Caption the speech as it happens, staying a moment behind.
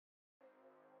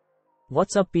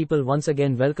What's up people, once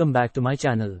again welcome back to my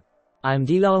channel. I am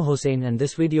Dilawar Hossain and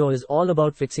this video is all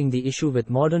about fixing the issue with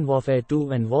Modern Warfare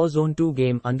 2 and Warzone 2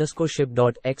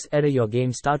 game_ship.exe error. Your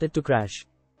game started to crash.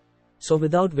 So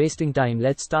without wasting time,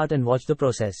 let's start and watch the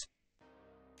process.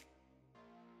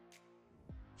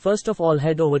 First of all,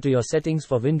 head over to your settings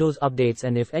for Windows updates,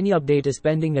 and if any update is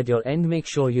pending at your end, make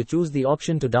sure you choose the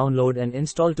option to download and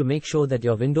install to make sure that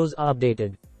your Windows are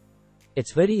updated.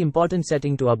 It's very important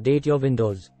setting to update your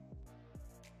Windows.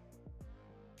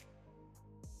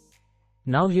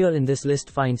 Now here in this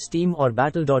list find Steam or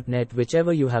Battle.net,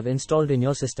 whichever you have installed in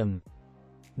your system.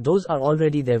 Those are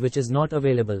already there, which is not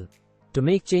available. To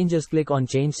make changes, click on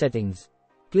Change Settings.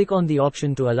 Click on the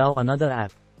option to allow another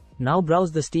app. Now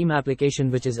browse the Steam application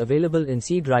which is available in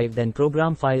C drive, then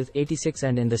Program Files 86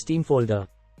 and in the Steam folder.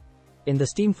 In the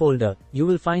Steam folder, you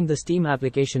will find the Steam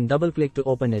application, double click to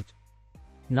open it.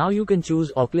 Now you can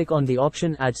choose or click on the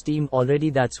option Add Steam already,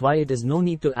 that's why it is no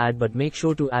need to add, but make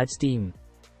sure to add Steam.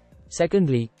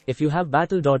 Secondly, if you have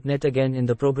Battle.net, again in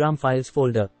the Program Files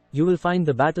folder, you will find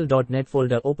the Battle.net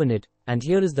folder, open it, and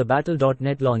here is the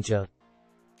Battle.net launcher.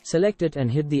 Select it and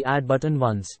hit the Add button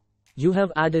once. You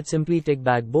have added, simply tick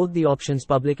back both the options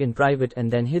public and private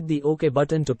and then hit the OK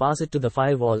button to pass it to the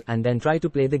firewall and then try to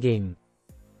play the game.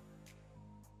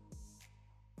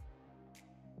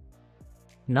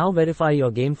 Now verify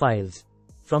your game files.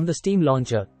 From the Steam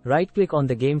launcher, right-click on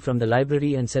the game from the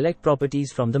library and select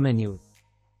Properties from the menu.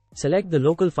 Select the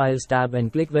Local Files tab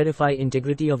and click Verify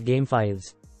Integrity of Game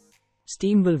Files.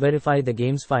 Steam will verify the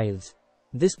game's files.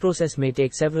 This process may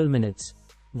take several minutes.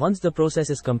 Once the process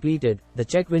is completed, the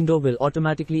check window will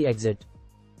automatically exit.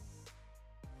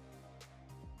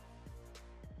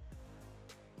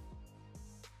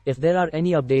 If there are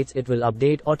any updates, it will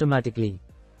update automatically.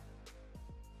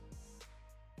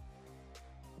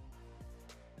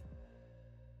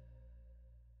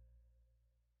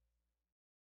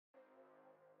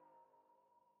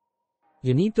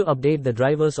 You need to update the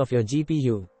drivers of your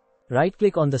GPU.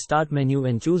 Right-click on the Start menu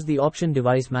and choose the option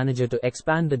Device Manager to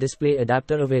expand the display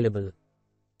adapter available.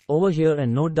 Over here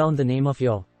and note down the name of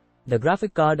the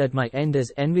graphic card. At my end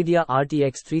is NVIDIA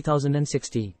RTX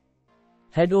 3060.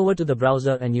 Head over to the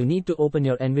browser and you need to open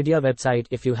your NVIDIA website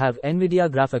if you have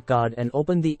NVIDIA graphic card, and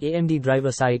open the AMD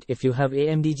driver site if you have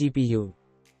AMD GPU.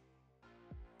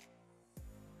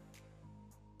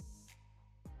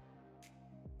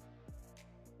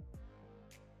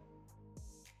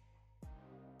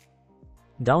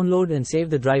 Download and save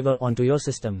the driver onto your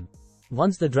system.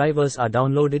 Once the drivers are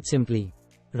downloaded, simply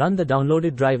run the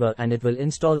downloaded driver and it will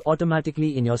install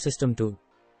automatically in your system too.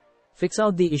 Fix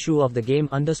out the issue of the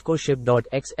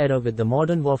game_ship.exe error with the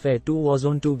Modern Warfare 2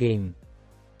 Warzone 2 game.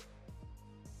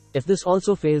 If this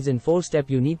also fails in 4-step,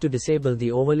 you need to disable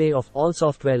the overlay of all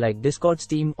software like Discord,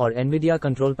 Steam or NVIDIA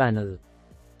Control Panel.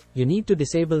 You need to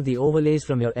disable the overlays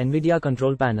from your NVIDIA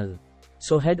Control Panel.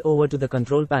 So head over to the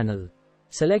Control Panel.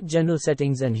 Select General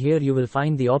Settings and here you will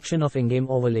find the option of In-Game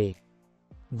Overlay.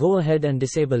 Go ahead and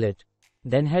disable it.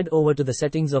 Then head over to the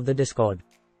settings of the Discord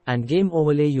and Game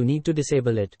Overlay, you need to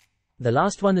disable it. The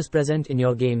last one is present in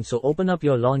your game, so open up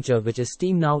your launcher which is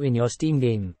Steam now in your Steam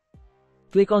game.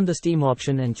 Click on the Steam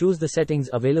option and choose the settings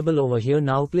available over here.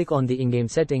 Now click on the in-game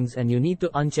settings and you need to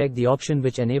uncheck the option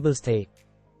which enables the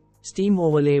Steam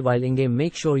overlay while in-game.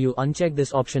 Make sure you uncheck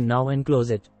this option now and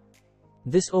close it.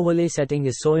 This overlay setting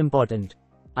is so important.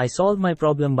 I solved my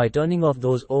problem by turning off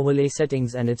those overlay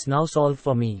settings and it's now solved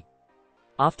for me.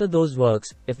 After those works,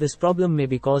 if this problem may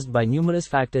be caused by numerous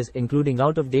factors including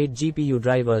out-of-date GPU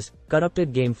drivers,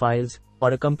 corrupted game files,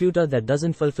 or a computer that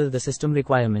doesn't fulfill the system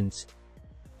requirements.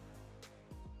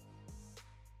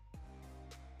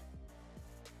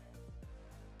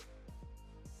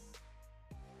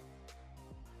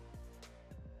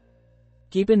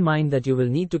 Keep in mind that you will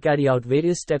need to carry out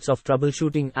various steps of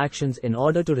troubleshooting actions in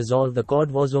order to resolve the COD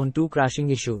Warzone 2 crashing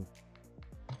issue.